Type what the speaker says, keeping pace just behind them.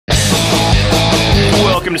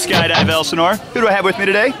Skydive Elsinore. Who do I have with me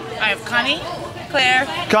today? I have Connie, Claire.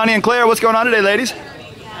 Connie and Claire, what's going on today, ladies?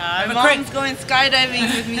 My mom's going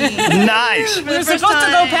skydiving with me. Nice. We were supposed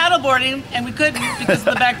to go paddleboarding, and we couldn't because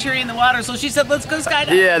of the bacteria in the water, so she said, let's go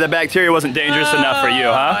skydiving. Yeah, the bacteria wasn't dangerous enough for you,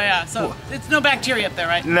 huh? Oh, yeah. So it's no bacteria up there,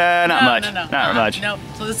 right? Nah, not much. No. Not much. No.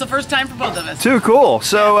 So this is the first time for both of us. Too cool.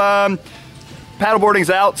 So, paddleboarding's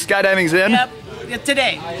out, skydiving's in? Yep. Yeah,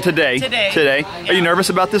 today. Today. Yeah. Are you nervous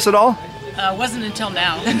about this at all? Wasn't until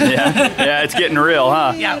now. Yeah, it's getting real,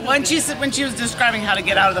 huh? Yeah, when she was describing how to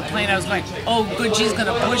get out of the plane, I was like, oh, good, she's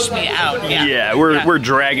gonna push me out. Yeah, we're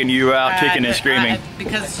dragging you out, kicking and screaming.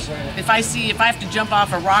 Because if I have to jump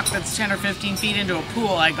off a rock that's 10 or 15 feet into a pool,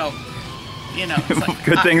 I go, you know. It's like,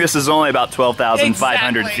 good thing this is only about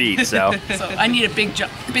 12,500 feet, so. So I need a big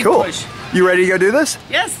jump, big cool. push. You ready to go do this?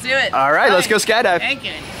 Yes, do it. All right, let's go skydive. Thank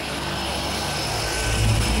you.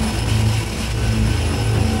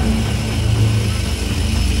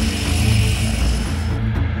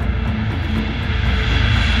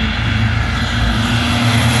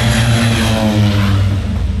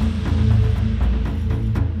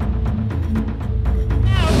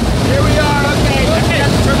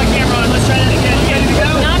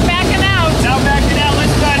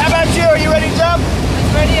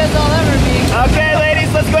 Okay,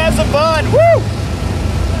 ladies, let's go have some fun. Woo!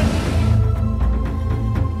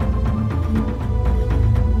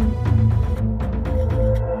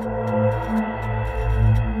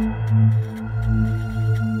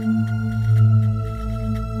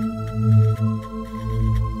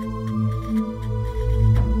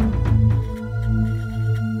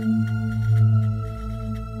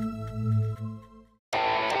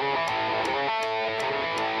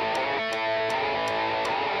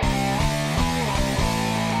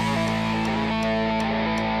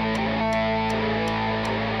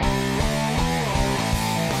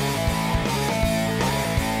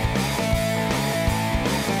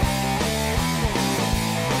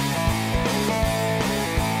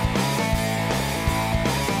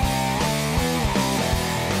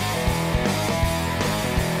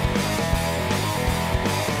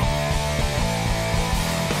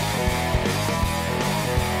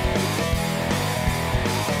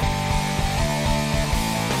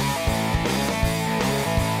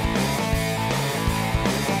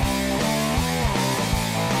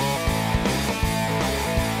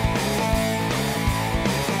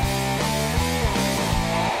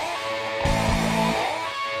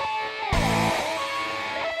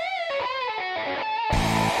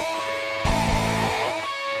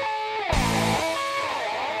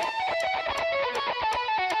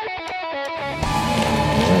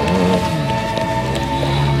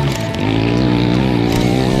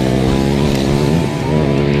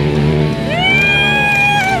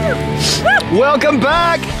 Welcome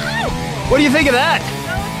back! What do you think of that?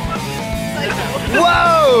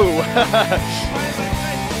 Whoa!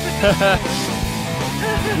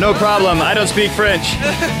 No problem, I don't speak French.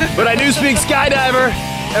 But I do speak skydiver.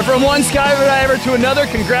 And from one skydiver to another,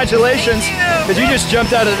 congratulations. Because you just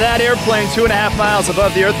jumped out of that airplane 2.5 miles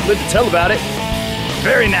above the earth. Live to tell about it.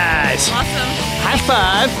 Very nice. Awesome. High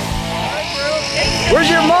five. Where's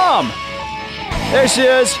your mom? There she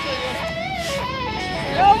is.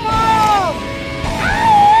 Go, Mom!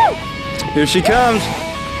 Here she comes.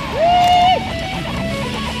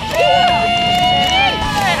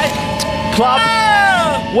 Plop.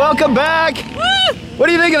 Welcome back. What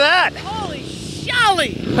do you think of that? Holy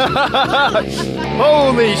shally!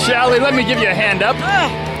 Holy shally, let me give you a hand up.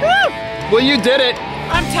 Well, you did it.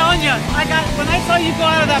 I'm telling you, when I saw you go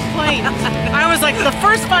out of that plane, I was like, the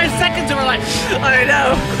first 5 seconds, we were like, I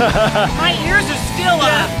know. My ears are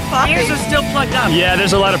still plugged up. Yeah,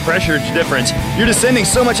 there's a lot of pressure difference. You're descending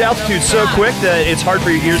so much altitude so quick that it's hard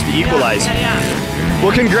for your ears to equalize. Yeah.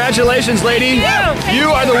 Well, congratulations, lady. Thank you.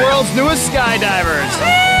 You are the world's newest skydivers.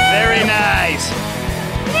 Very nice.